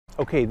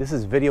Okay, this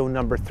is video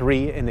number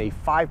 3 in a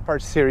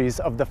 5-part series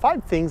of the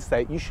 5 things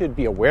that you should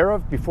be aware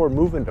of before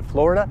moving to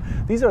Florida.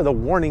 These are the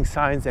warning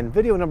signs, and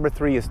video number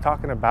 3 is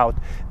talking about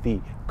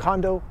the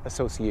condo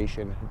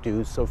association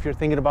dues. So if you're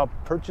thinking about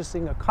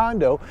purchasing a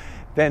condo,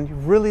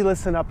 then really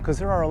listen up because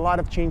there are a lot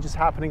of changes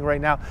happening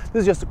right now.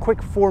 This is just a quick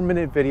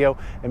 4-minute video,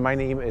 and my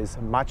name is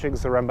Maciek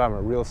Zaremba. I'm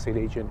a real estate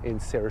agent in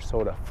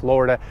Sarasota,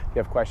 Florida. If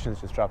you have questions,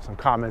 just drop some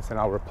comments and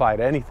I'll reply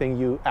to anything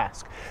you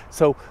ask.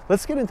 So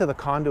let's get into the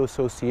condo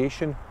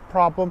association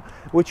problem,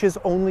 which is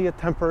only a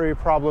temporary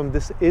problem.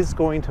 This is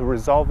going to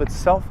resolve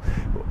itself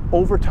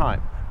over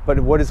time. But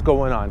what is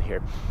going on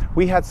here?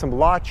 We had some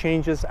law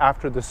changes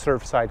after the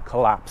Surfside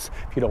collapse.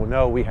 If you don't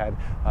know, we had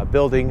a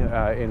building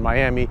in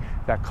Miami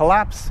that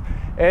collapsed.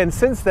 And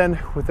since then,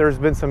 there's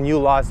been some new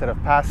laws that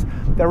have passed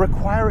that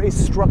require a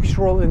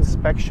structural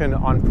inspection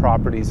on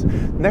properties.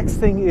 Next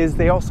thing is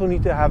they also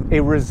need to have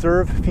a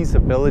reserve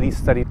feasibility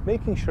study,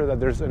 making sure that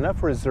there's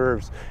enough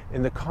reserves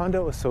in the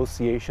condo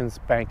association's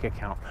bank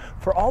account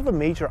for all the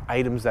major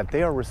items that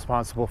they are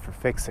responsible for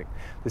fixing.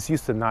 This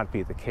used to not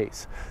be the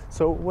case.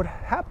 So what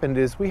happened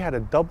is we had a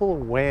double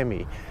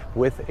whammy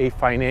with a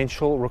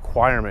financial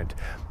requirement.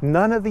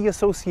 None of the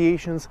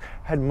associations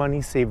had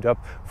money saved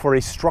up for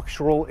a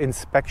structural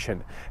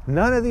inspection.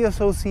 None of the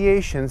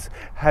associations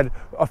had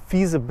a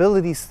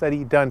feasibility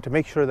study done to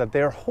make sure that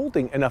they're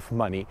holding enough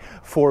money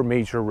for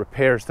major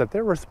repairs that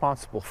they're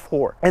responsible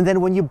for. And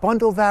then when you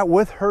bundle that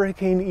with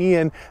Hurricane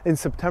Ian in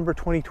September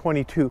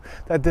 2022,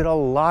 that did a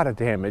lot of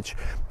damage.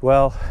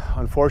 Well,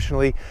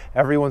 unfortunately,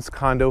 everyone's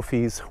condo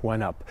fees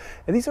went up.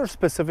 And these are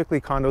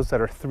specifically condos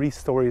that are 3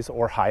 stories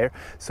or higher.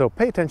 So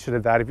pay attention to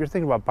that. If you're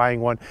thinking about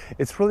buying one,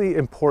 it's really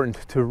important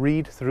to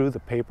read through the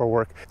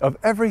paperwork of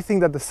everything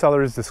that the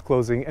seller is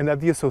disclosing and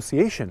that the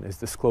association is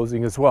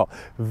disclosing as well.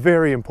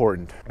 Very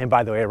important. And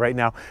by the way, right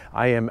now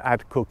I am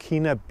at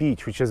Coquina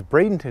Beach, which is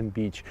Bradenton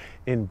Beach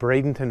in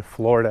Bradenton,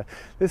 Florida.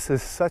 This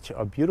is such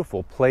a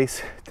beautiful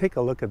place. Take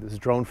a look at this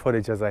drone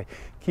footage as I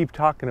keep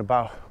talking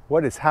about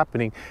what is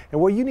happening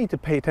and what you need to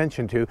pay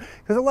attention to,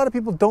 because a lot of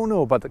people don't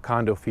know about the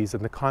condo fees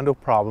and the condo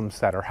problems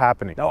that are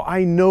happening. Now,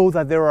 I know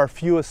that there are a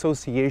few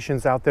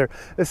associations out there,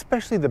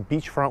 especially the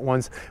beachfront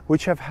ones,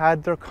 which have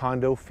had their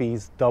condo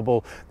fees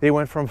double. They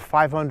went from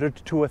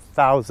 $500 to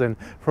 $1,000,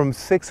 from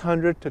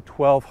 $600 to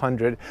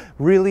 $1,200.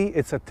 Really,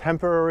 it's a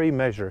temporary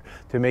measure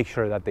to make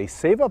sure that they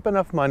save up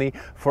enough money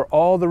for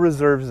all the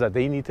reserves that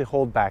they need to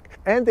hold back.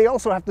 And they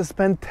also have to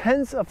spend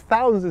tens of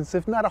thousands,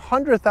 if not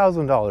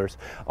 $100,000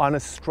 on a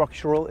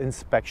structural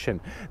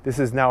inspection. This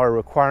is now a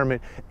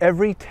requirement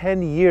every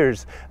 10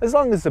 years, as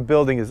long as the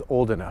building is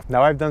old enough.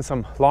 Now, I've done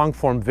some long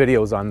form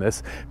videos on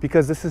this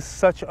because this is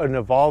such an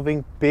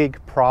evolving big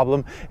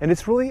problem, and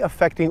it's really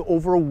affecting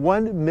over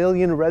 1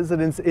 million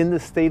residents in the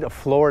state of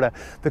Florida.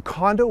 The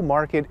condo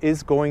market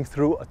is going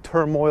through a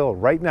turmoil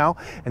right now,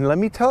 and let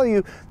me tell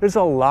you, there's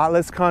a lot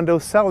less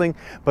condos selling,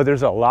 but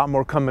there's a lot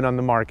more coming on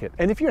the market.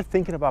 And if you're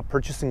thinking about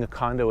purchasing a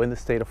condo in the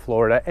state of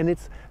Florida and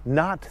it's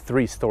not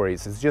 3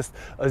 stories, it's just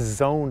a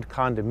zoned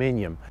condominium,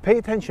 pay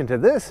attention to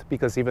this,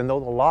 because even though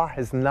the law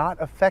has not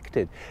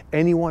affected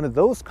any one of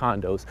those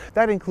condos,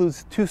 that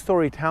includes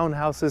 2-story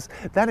townhouses,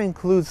 that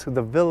includes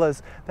the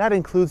villas, that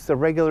includes the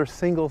regular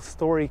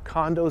single-story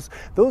condos.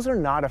 Those are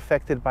not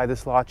affected by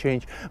this law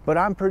change, but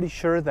I'm pretty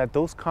sure that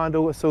those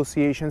condo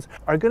associations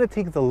are going to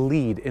take the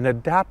lead in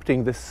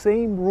adapting the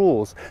same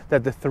rules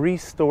that the 3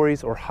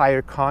 stories or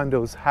higher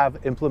condos have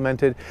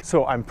implemented.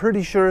 So I'm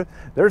pretty sure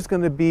there's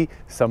going to be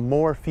some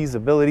more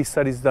feasibility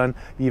studies done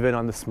even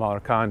on the smaller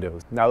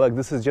condos. Now look,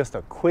 this is just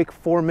a quick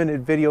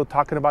 4-minute video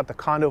talking about the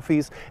condo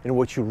fees and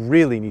what you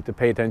really need to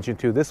pay attention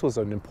to. This was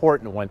an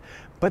important one,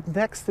 but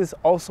next is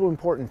also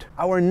important.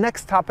 Our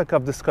next topic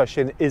of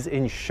discussion is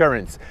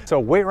insurance. So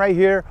wait right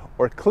here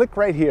or click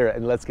right here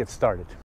and let's get started.